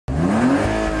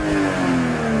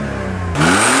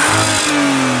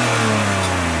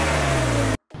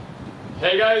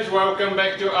Hey guys, welcome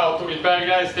back to Auto Repair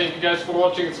guys. Thank you guys for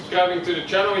watching and subscribing to the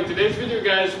channel. In today's video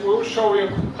guys, we'll show you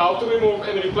how to remove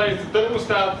and replace the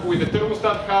thermostat with the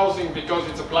thermostat housing, because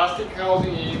it's a plastic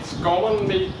housing. It's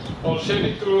commonly on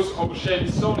Chevy Cruze or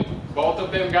Chevy Sonic. Both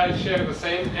of them guys share the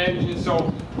same engine,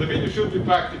 so the video should be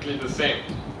practically the same.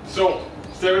 So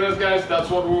stay with us guys, that's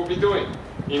what we'll be doing.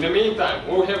 In the meantime,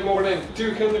 we'll have more than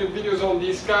 200 videos on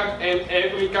this car and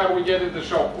every car we get at the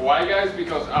shop. Why guys?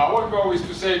 Because our goal is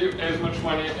to save you as much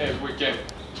money as we can.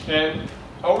 And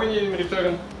all we need in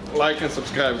return, like and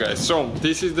subscribe guys. So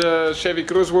this is the Chevy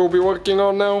Cruze we'll be working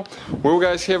on now. We'll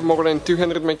guys have more than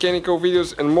 200 mechanical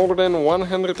videos and more than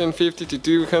 150 to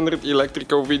 200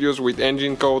 electrical videos with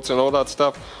engine codes and all that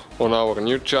stuff on our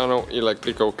new channel,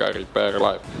 Electrical Car Repair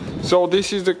Live. So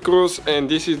this is the Cruze and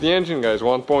this is the engine guys,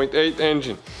 1.8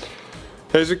 engine.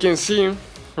 As you can see,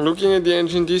 looking at the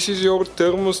engine, this is your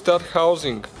thermostat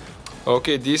housing.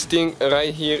 Okay, this thing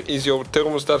right here is your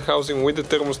thermostat housing with the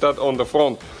thermostat on the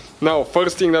front. Now,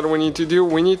 first thing that we need to do,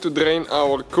 we need to drain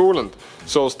our coolant.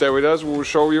 So stay with us, we'll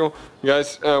show you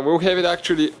guys, we'll have it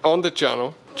actually on the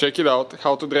channel. Check it out,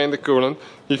 how to drain the coolant,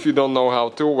 if you don't know how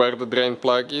to, where the drain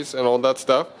plug is and all that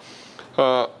stuff.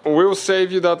 We'll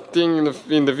save you that thing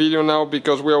in the video now,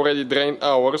 because we already drained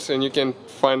ours and you can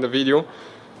find the video.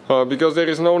 Because there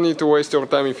is no need to waste your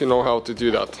time if you know how to do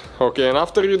that. Okay, and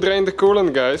after you drain the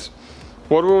coolant guys,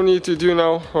 what we'll need to do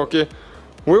now, okay,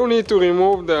 we'll need to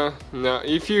remove the, now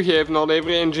if you have, not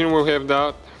every engine will have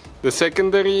that, the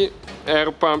secondary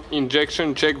air pump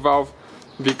injection check valve,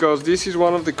 because this is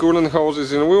one of the coolant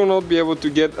hoses and we will not be able to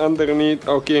get underneath,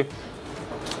 okay,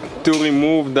 to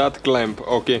remove that clamp,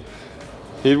 okay.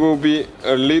 It will be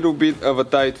a little bit of a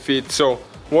tight fit. So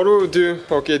what we'll do,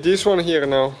 okay, this one here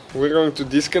now, we're going to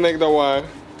disconnect the wire,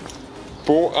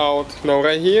 pull out, now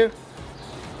right here,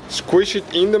 squish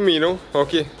it in the middle,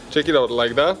 okay, check it out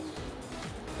like that,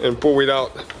 and pull it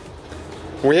out.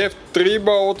 We have 3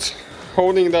 bolts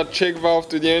holding that check valve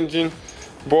to the engine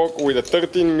block with a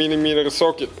 13mm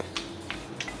socket.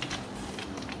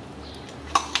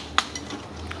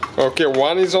 Okay,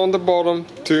 1 is on the bottom,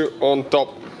 2 on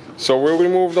top. So we'll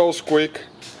remove those quick.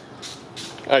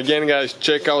 Again guys,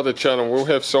 check out the channel, we'll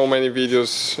have so many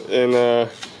videos. In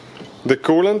the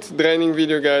coolant draining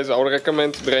video guys, I would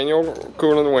recommend to drain your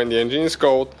coolant when the engine is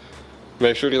cold.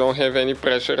 Make sure you don't have any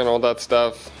pressure and all that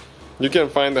stuff. You can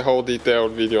find the whole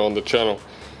detailed video on the channel.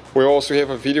 We also have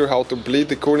a video how to bleed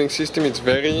the cooling system. It's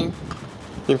very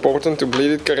important to bleed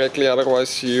it correctly,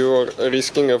 otherwise you are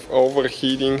risking of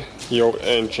overheating your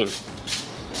engine.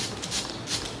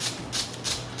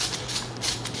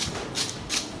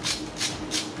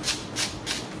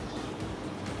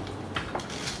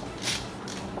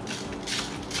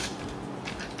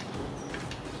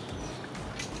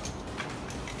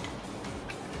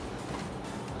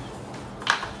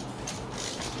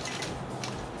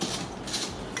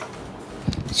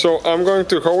 So I'm going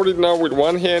to hold it now with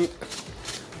one hand.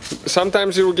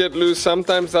 Sometimes it will get loose,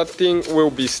 sometimes that thing will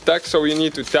be stuck, so you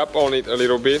need to tap on it a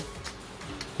little bit.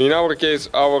 In our case,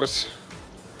 ours,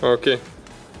 okay,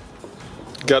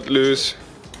 got loose.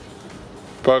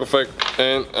 Perfect,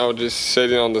 and I'll just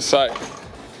set it on the side.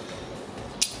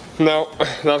 Now,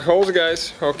 that hose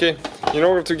guys, okay, in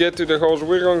order to get to the hose,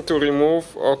 we're going to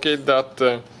remove, okay,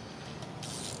 that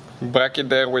bracket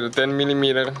there with a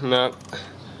 10mm nut.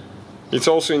 It's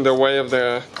also in the way of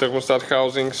the thermostat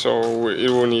housing, so it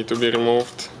will need to be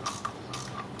removed.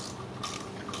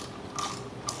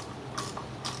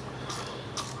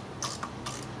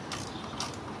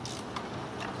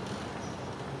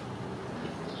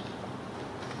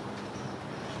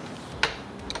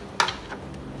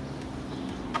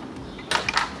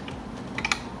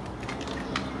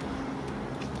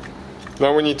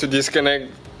 Now we need to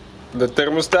disconnect the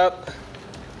thermostat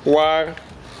wire.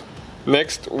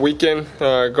 Next we can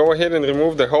go ahead and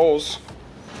remove the hose,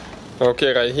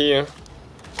 okay, right here.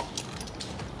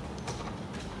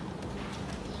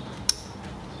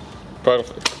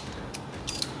 Perfect.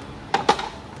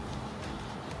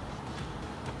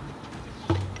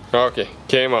 Okay,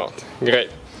 came out, great.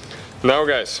 Now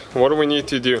guys, what do we need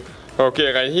to do?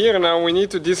 Okay, right here now we need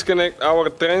to disconnect our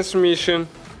transmission,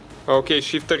 okay,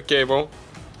 shifter cable.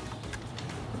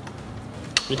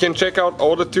 You can check out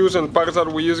all the tools and parts that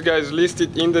we use guys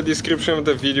listed in the description of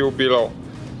the video below.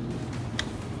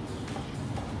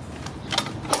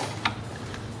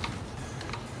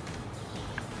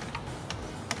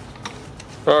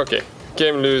 Okay,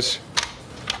 came loose.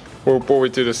 We'll pull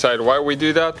it to the side. Why we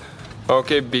do that?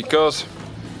 Okay, because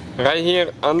right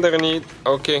here underneath,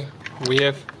 okay, we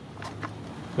have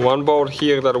one bolt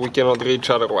here that we cannot reach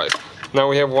otherwise. Now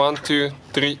we have 1, 2,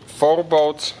 3, 4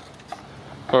 bolts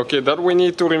okay, that we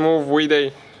need to remove with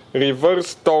a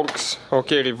reverse Torx,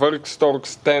 okay, reverse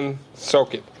Torx 10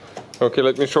 socket. Okay,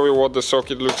 let me show you what the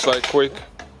socket looks like quick.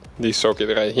 This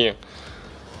socket right here.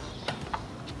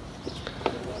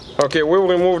 Okay, we'll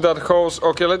remove that hose.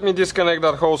 Okay, let me disconnect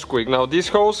that hose quick. Now this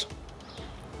hose,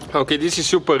 okay, this is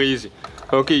super easy.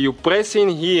 Okay, you press in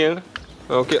here,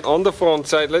 okay, on the front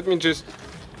side. Let me just...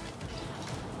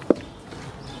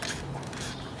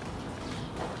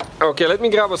 Okay, let me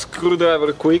grab a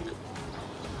screwdriver quick.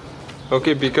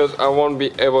 Okay, because I won't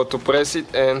be able to press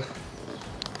it, and...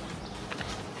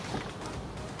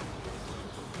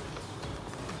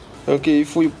 Okay,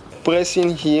 if we press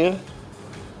in here,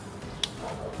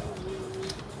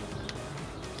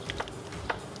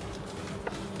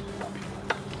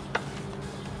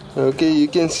 okay, you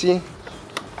can see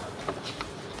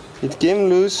it came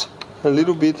loose a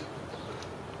little bit.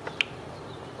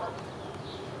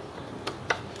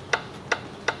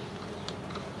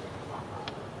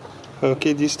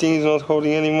 Okay, this thing is not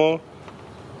holding anymore.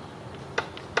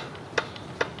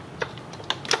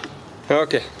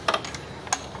 Okay,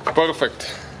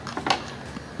 perfect.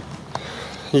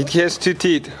 It has two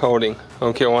teeth holding.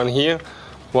 Okay, one here,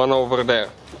 one over there.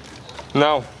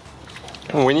 Now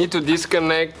we need to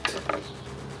disconnect,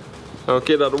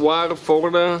 okay, that wire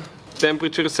for the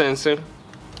temperature sensor.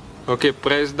 Okay,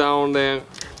 press down there,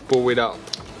 pull it out.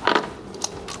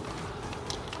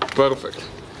 Perfect.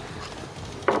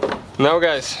 Now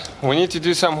guys, we need to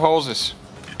do some hoses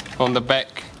on the back.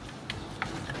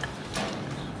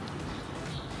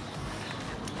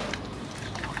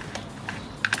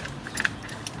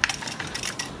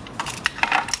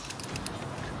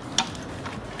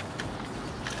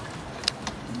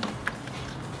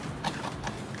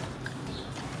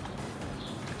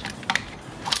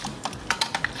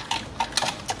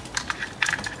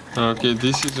 Okay,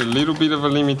 this is a little bit of a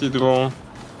limited run.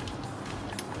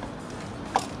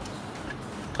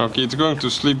 Okay, it's going to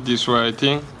slip this way, I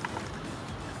think.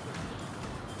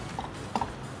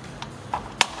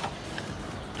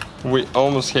 We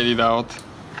almost had it out.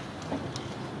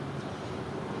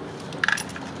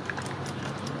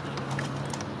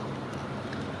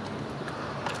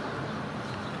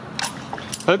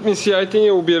 Let me see, I think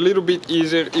it will be a little bit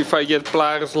easier if I get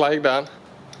pliers like that.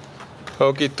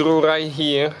 Okay, through right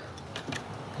here,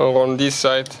 or on this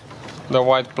side, the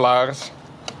white pliers.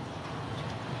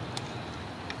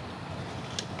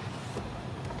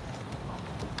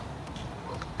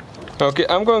 Okay,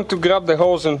 I'm going to grab the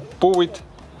hose and pull it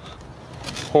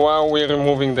while we're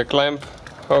removing the clamp.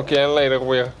 Okay, and later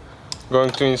we're going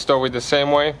to install it the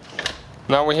same way.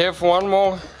 Now we have one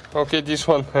more. Okay, this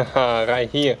one right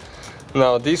here.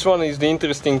 Now this one is the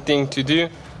interesting thing to do.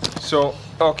 So,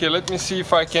 okay, let me see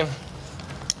if I can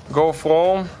go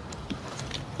from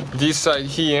this side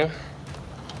here.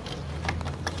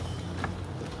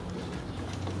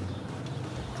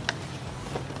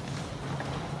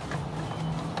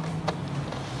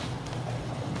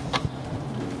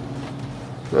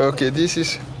 Okay, this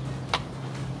is...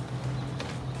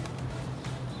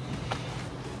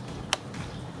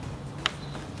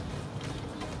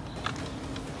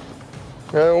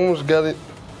 I almost got it.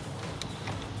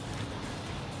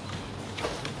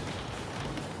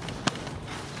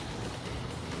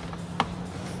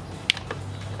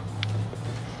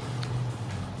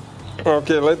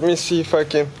 Okay, let me see if I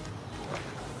can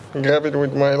grab it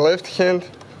with my left hand.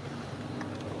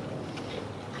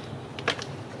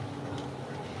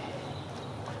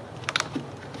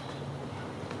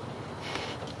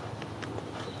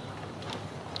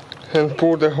 And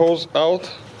pull the hose out.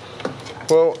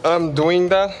 Well, I'm doing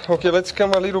that. Okay, let's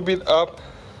come a little bit up.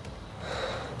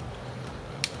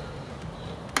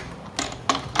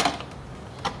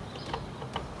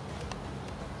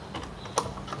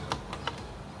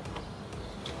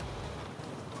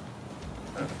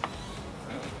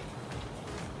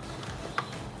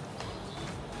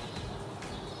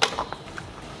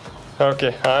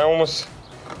 Okay, I almost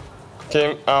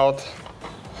came out.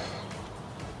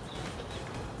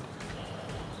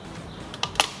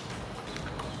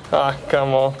 Ah,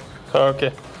 come on.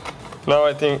 Okay, now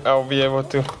I think I'll be able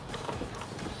to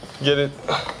get it.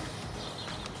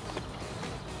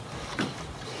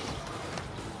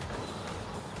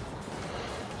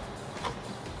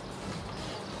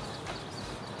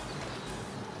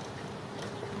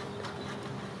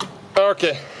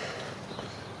 Okay.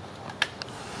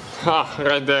 Ah,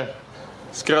 right there.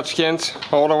 Scratch hands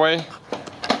all the way.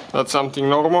 That's something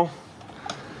normal.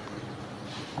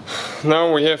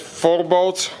 Now we have 4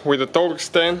 bolts with a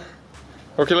Torx 10.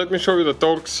 Okay, let me show you the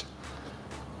Torx.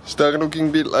 Start looking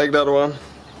a bit like that one.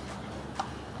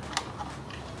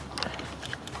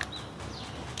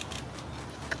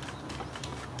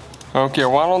 Okay,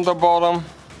 one on the bottom.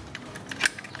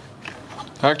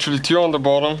 Actually, two on the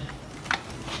bottom.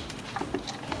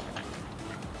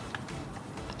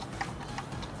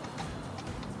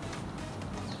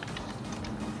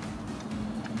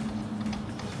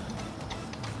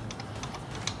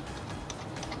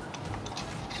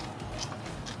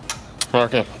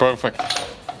 Okay, perfect.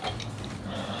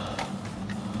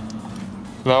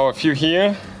 Now a few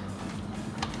here.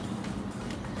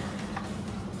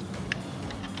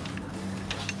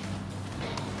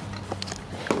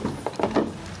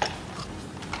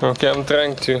 Okay, I'm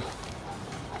trying to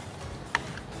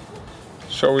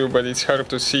show you, but it's hard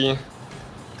to see.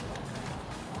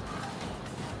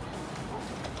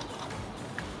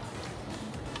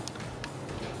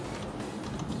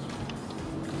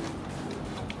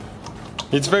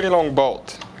 It's very long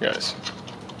bolt, guys.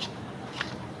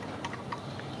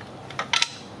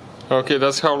 Okay,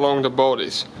 that's how long the bolt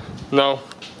is. Now,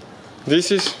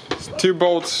 this is 2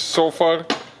 bolts so far.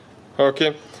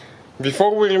 Okay,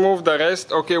 before we remove the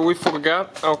rest, okay, we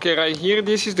forgot. Okay, right here,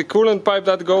 this is the coolant pipe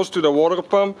that goes to the water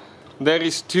pump. There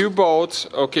is 2 bolts.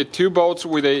 Okay, 2 bolts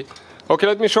with a. Okay,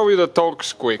 let me show you the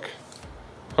Torx quick.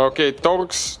 Okay,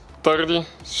 Torx 30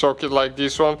 socket like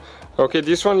this one. Okay,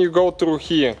 this one you go through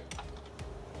here.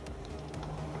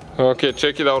 Okay,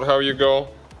 check it out how you go.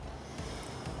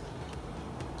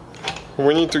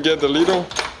 We need to get the little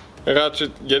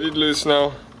ratchet, get it loose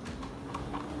now.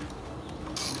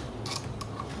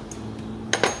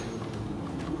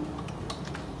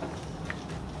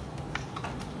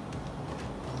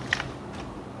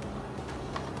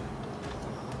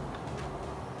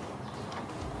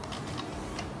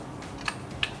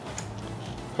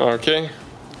 Okay,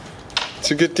 it's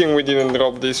a good thing we didn't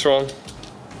drop this one.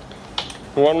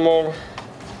 One more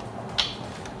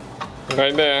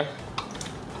right there.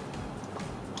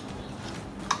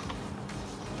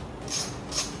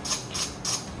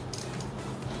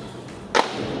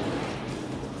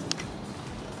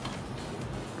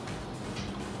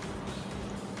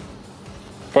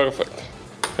 Perfect.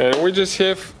 And we just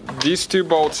have these 2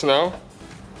 bolts now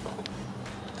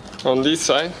on this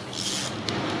side.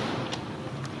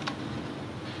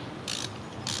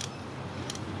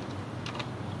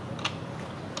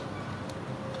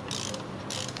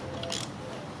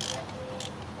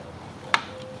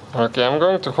 Okay, I'm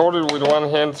going to hold it with one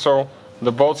hand so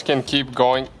the bolts can keep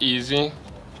going easy.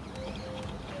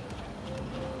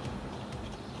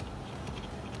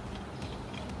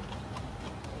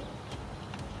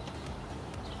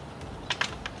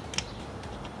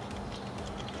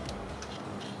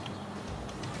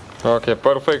 Okay,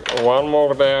 perfect. One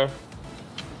more there.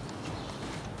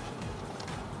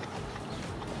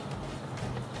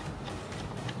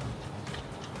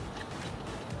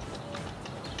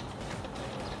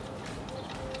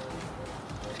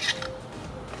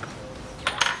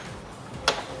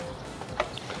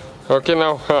 Okay,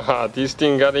 now, haha, this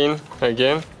thing got in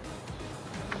again.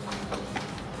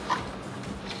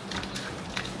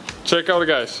 Check out,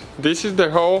 guys. This is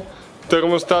the whole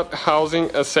thermostat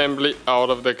housing assembly out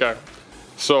of the car.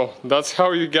 So that's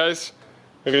how you guys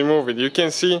remove it. You can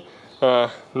see,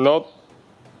 not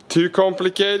too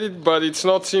complicated, but it's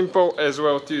not simple as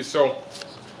well too. So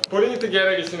putting it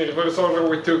together is in reverse order.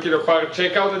 We took it apart.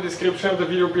 Check out the description of the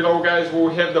video below, guys. We'll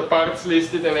have the parts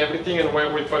listed and everything and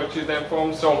where we purchased them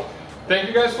from. So thank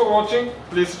you guys for watching.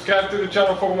 Please subscribe to the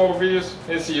channel for more videos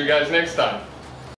and see you guys next time.